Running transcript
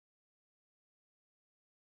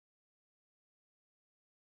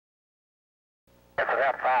This is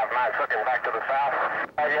F-59, looking back to the south.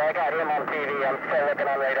 Yeah, I got him on TV. I'm still looking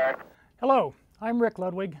on radar. Hello, I'm Rick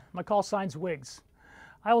Ludwig. My call sign's Wiggs.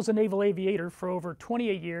 I was a naval aviator for over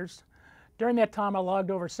 28 years. During that time, I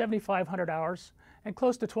logged over 7,500 hours and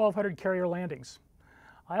close to 1,200 carrier landings.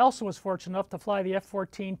 I also was fortunate enough to fly the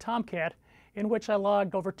F-14 Tomcat, in which I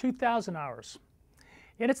logged over 2,000 hours.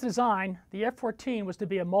 In its design, the F-14 was to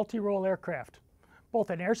be a multi-role aircraft,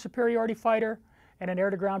 both an air superiority fighter and an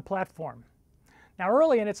air-to-ground platform. Now,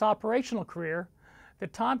 early in its operational career, the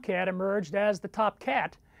Tomcat emerged as the top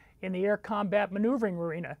cat in the Air Combat Maneuvering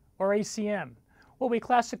Arena, or ACM, what we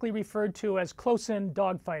classically referred to as close-in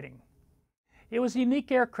dogfighting. It was a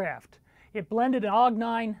unique aircraft. It blended an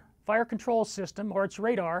AWG-9 fire control system, or its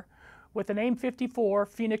radar, with an AIM-54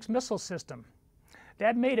 Phoenix missile system.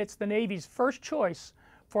 That made it the Navy's first choice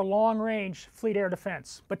for long-range fleet air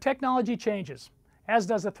defense. But technology changes, as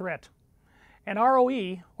does the threat. And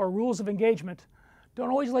ROE, or rules of engagement, don't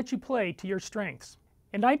always let you play to your strengths.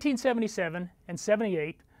 In 1977 and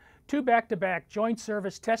 78, two back-to-back joint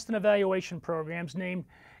service test and evaluation programs named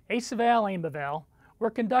ACEVAL-AIM-EVAL were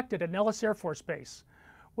conducted at Nellis Air Force Base,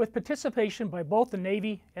 with participation by both the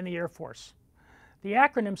Navy and the Air Force. The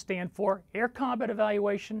acronyms stand for Air Combat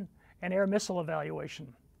Evaluation and Air Missile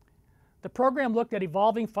Evaluation. The program looked at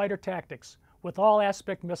evolving fighter tactics with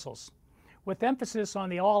all-aspect missiles, with emphasis on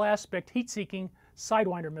the all-aspect heat-seeking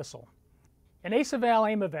Sidewinder missile. In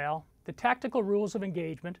ACEVAL-AIM-EVAL, the tactical rules of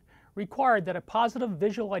engagement required that a positive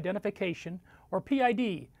visual identification, or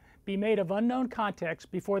PID, be made of unknown contexts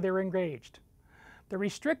before they were engaged. The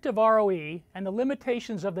restrictive ROE and the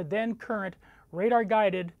limitations of the then-current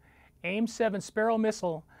radar-guided AIM-7 Sparrow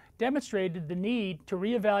missile demonstrated the need to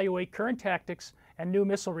reevaluate current tactics and new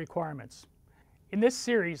missile requirements. In this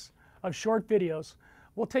series of short videos,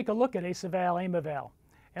 we'll take a look at ACEVAL-AIM-EVAL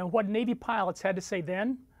and what Navy pilots had to say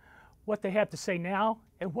then, what they have to say now,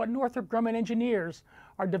 and what Northrop Grumman engineers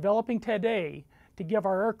are developing today to give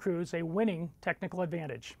our air crews a winning technical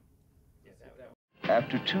advantage.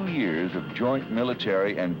 After 2 years of joint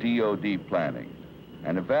military and DoD planning,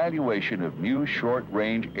 an evaluation of new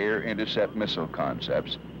short-range air intercept missile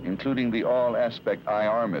concepts, including the all-aspect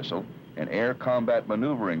IR missile and air combat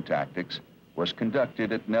maneuvering tactics, was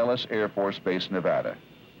conducted at Nellis Air Force Base, Nevada.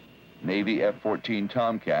 Navy F-14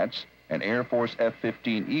 Tomcats and Air Force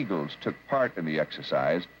F-15 Eagles took part in the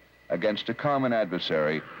exercise against a common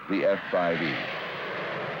adversary, the F-5E.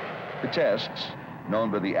 The tests,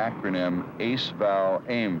 known by the acronym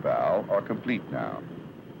ACEVAL-AIM-EVAL, are complete now.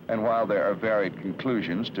 And while there are varied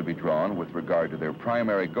conclusions to be drawn with regard to their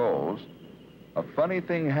primary goals, a funny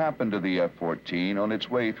thing happened to the F-14 on its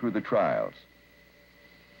way through the trials.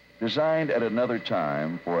 Designed at another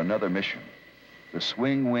time for another mission, the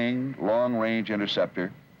swing-winged, long-range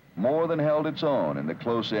interceptor more than held its own in the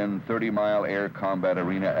close-in 30-mile air combat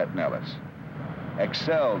arena at Nellis,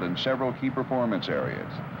 excelled in several key performance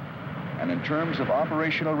areas, and in terms of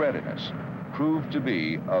operational readiness, proved to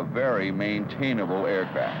be a very maintainable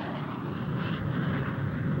aircraft.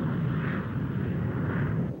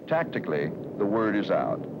 Tactically, the word is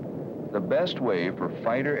out. The best way for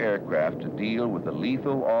fighter aircraft to deal with the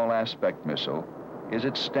lethal all-aspect missile is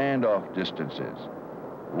at standoff distances,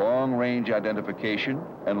 long-range identification,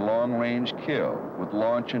 and long-range kill with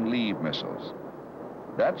launch and leave missiles.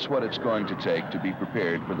 That's what it's going to take to be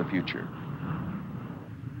prepared for the future.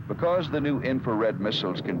 Because the new infrared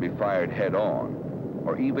missiles can be fired head-on,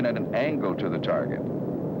 or even at an angle to the target,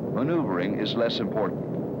 maneuvering is less important,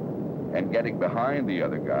 and getting behind the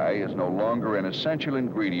other guy is no longer an essential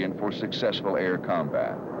ingredient for successful air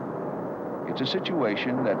combat. It's a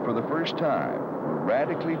situation that, for the first time, will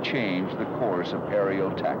radically change the course of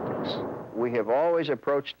aerial tactics. We have always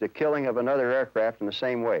approached the killing of another aircraft in the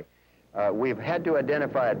same way. We've had to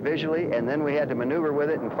identify it visually, and then we had to maneuver with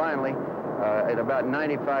it, and finally, at about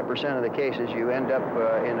 95% of the cases, you end up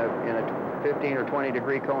in a 15 or 20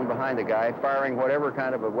 degree cone behind the guy, firing whatever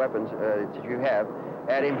kind of weapons that you have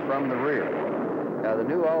at him from the rear. Now, the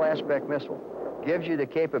new all-aspect missile gives you the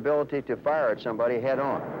capability to fire at somebody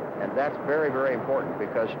head-on, and that's very, very important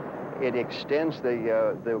because it extends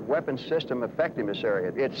the weapon system effectiveness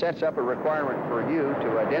area. It sets up a requirement for you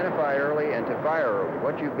to identify early and to fire early.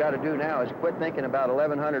 What you've got to do now is quit thinking about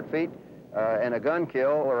 1,100 feet and a gun kill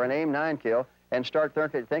or an AIM-9 kill and start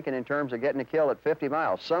thinking in terms of getting a kill at 50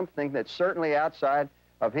 miles, something that's certainly outside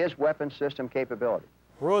of his weapon system capability.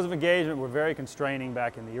 Rules of engagement were very constraining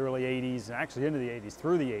back in the early 80s, and actually into the 80s,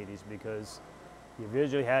 through the 80s, because you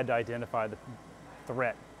visually had to identify the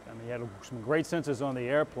threat. I mean, you had some great sensors on the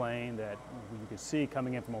airplane that you could see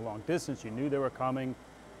coming in from a long distance. You knew they were coming.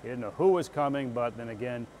 You didn't know who was coming, but then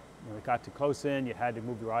again, when it got too close in, you had to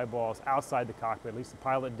move your eyeballs outside the cockpit, at least the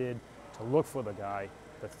pilot did, to look for the guy,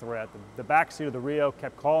 the threat. The back seat of the Rio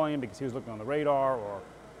kept calling him because he was looking on the radar or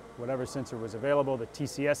whatever sensor was available, the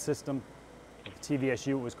TCS system, the TVSU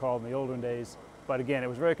it was called in the olden days. But again, it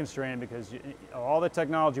was very constrained because all the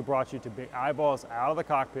technology brought you to be eyeballs out of the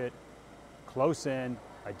cockpit, close in,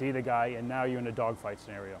 ID the guy, and now you're in a dogfight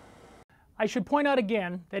scenario. I should point out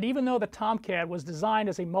again that even though the Tomcat was designed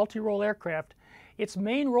as a multi-role aircraft, its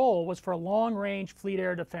main role was for long-range fleet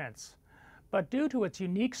air defense. But due to its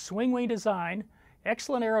unique swing wing design,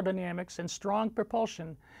 excellent aerodynamics, and strong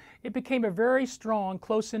propulsion, it became a very strong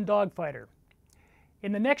close-in dogfighter.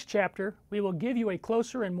 In the next chapter, we will give you a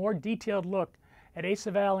closer and more detailed look at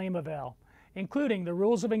ace-eval-aim-eval, including the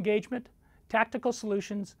rules of engagement, tactical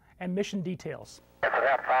solutions, and mission details. It's an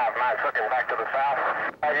F-5, looking back to the south.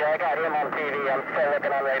 Yeah, I got him on TV. I'm still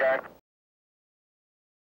looking on radar.